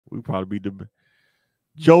We probably be the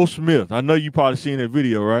Joe Smith. I know you probably seen that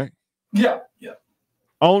video, right? Yeah.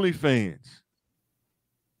 OnlyFans.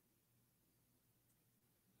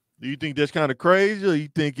 Do you think that's kind of crazy, or you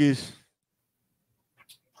think it's?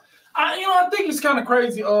 I think it's kind of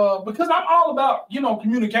crazy. Because I'm all about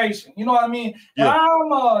communication. You know what I mean? And Yeah.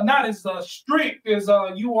 I'm not as strict as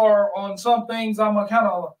you are on some things. I'm a kind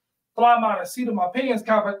of fly by the seat of my pants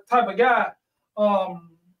type of guy.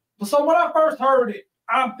 So when I first heard it,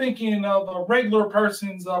 I'm thinking of a regular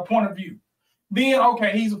person's point of view. Being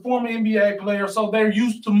okay, he's a former NBA player, so they're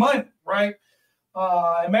used to money, right?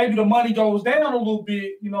 And maybe the money goes down a little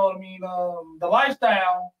bit, you know what I mean? The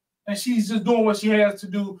lifestyle, and she's just doing what she has to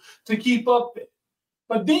do to keep up with it.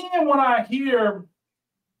 But then when I hear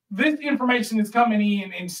this information is coming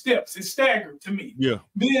in steps, it's staggered to me. Yeah.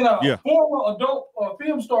 Being a former adult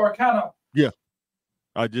film star kind of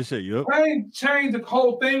I just said, yep. Changed the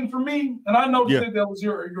whole thing for me. And I noticed that was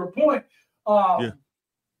your point.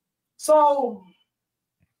 So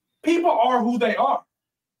people are who they are.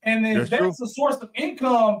 And then that's a source of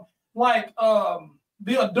income. Like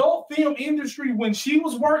the adult film industry, when she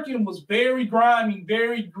was working, was very grimy,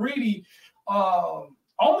 very gritty.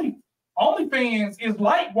 OnlyFans is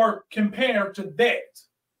light work compared to that.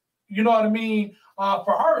 You know what I mean?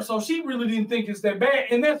 For her. So she really didn't think it's that bad.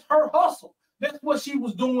 And that's her hustle. That's what she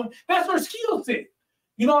was doing. That's her skill set.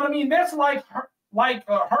 You know what I mean? That's like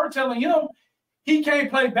her telling him he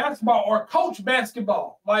can't play basketball or coach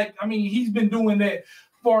basketball. Like, I mean, he's been doing that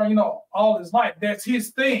for all his life. That's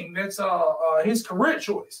his thing. That's his career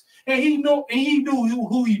choice. And he knew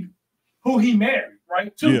who he married,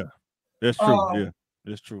 right? Too. Yeah, that's true.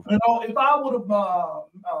 That's true. If I would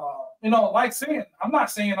have, like saying, I'm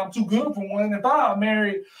not saying I'm too good for one. If I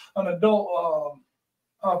married an adult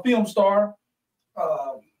film star,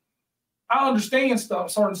 I understand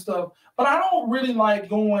certain stuff, but I don't really like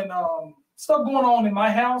stuff going on in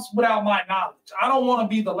my house without my knowledge. I don't want to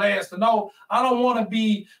be the last to know. I don't want to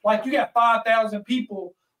be like you got 5,000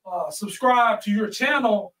 people subscribe to your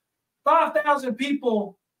channel. 5,000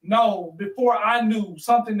 people know before I knew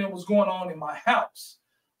something that was going on in my house.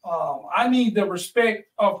 I need the respect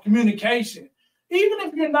of communication, even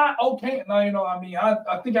if you're not okay. Now,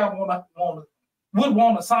 I think I would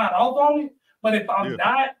want to sign off on it, but if I'm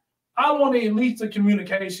not, I want at least a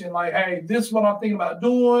communication like, hey, this is what I'm thinking about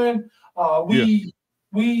doing.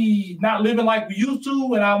 We not living like we used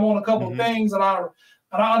to, and I want a couple of things, and I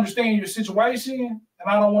understand your situation, and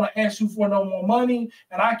I don't want to ask you for no more money,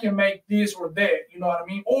 and I can make this or that, you know what I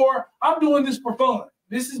mean? Or I'm doing this for fun.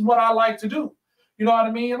 This is what I like to do. You know what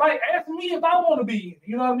I mean? Like, ask me if I want to be,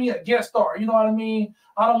 you know what I mean, a guest star. You know what I mean?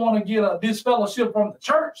 I don't want to get a disfellowship from the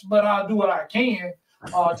church, but I'll do what I can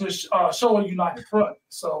to show a united front.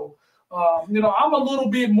 So, I'm a little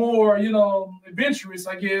bit more, adventurous,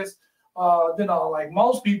 I guess, than like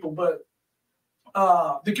most people. But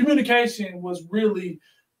the communication was really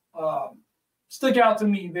stuck out to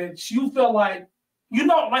me that you felt like,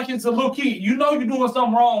 like it's a little kid. You're doing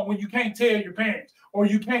something wrong when you can't tell your parents, or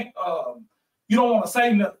you can't, you don't want to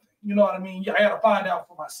say nothing. You know what I mean? I had to find out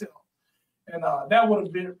for myself. And that would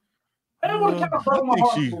have kind of broke my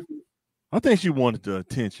heart a little bit. I think she wanted the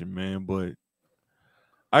attention, man, but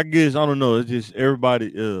I guess, I don't know, it's just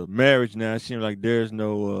everybody, marriage now, it seems like there's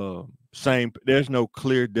no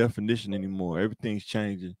clear definition anymore. Everything's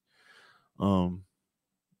changing. Nobody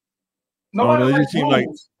likes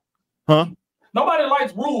rules. Nobody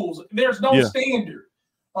likes rules. There's no standard.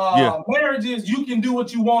 Marriage is you can do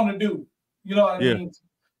what you want to do. You know what I mean?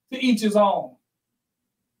 To each his own.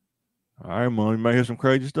 All right, Mom. You might hear some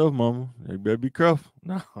crazy stuff, Mama. You better be careful.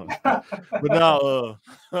 No. But now,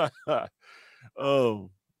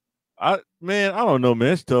 I don't know,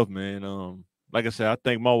 man. It's tough, man. Like I said, I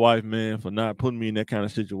thank my wife, man, for not putting me in that kind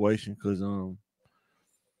of situation. Because,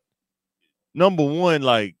 number one,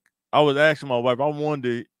 like, I was asking my wife,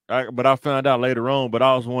 but I found out later on, but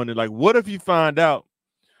I was wondering, like, what if you find out?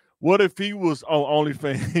 What if he was on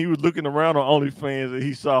OnlyFans? He was looking around on OnlyFans and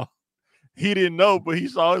he didn't know, but he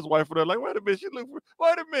saw his wife there. Like, wait a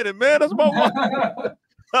minute, man, that's my wife.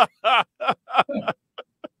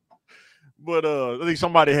 But I think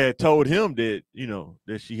somebody had told him that,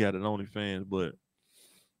 that she had an OnlyFans. But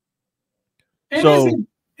is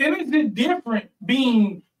it different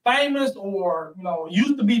being famous or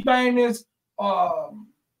used to be famous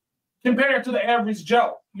compared to the average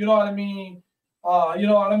Joe? You know what I mean?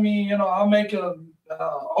 I make a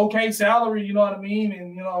okay salary, you know what I mean?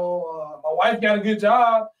 And, my wife got a good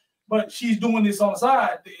job, but she's doing this on the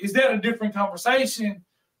side. Is that a different conversation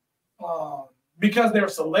because they're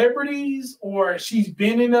celebrities or she's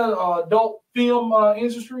been in the adult film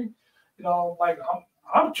industry? Like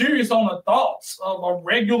I'm curious on the thoughts of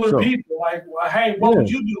regular people. Like, well, hey, what would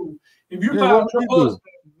you do if you found your husband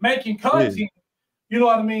making content? You know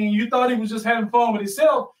what I mean? You thought he was just having fun with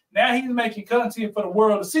himself. Now he's making content for the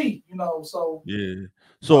world to see. You know, so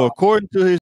So according to his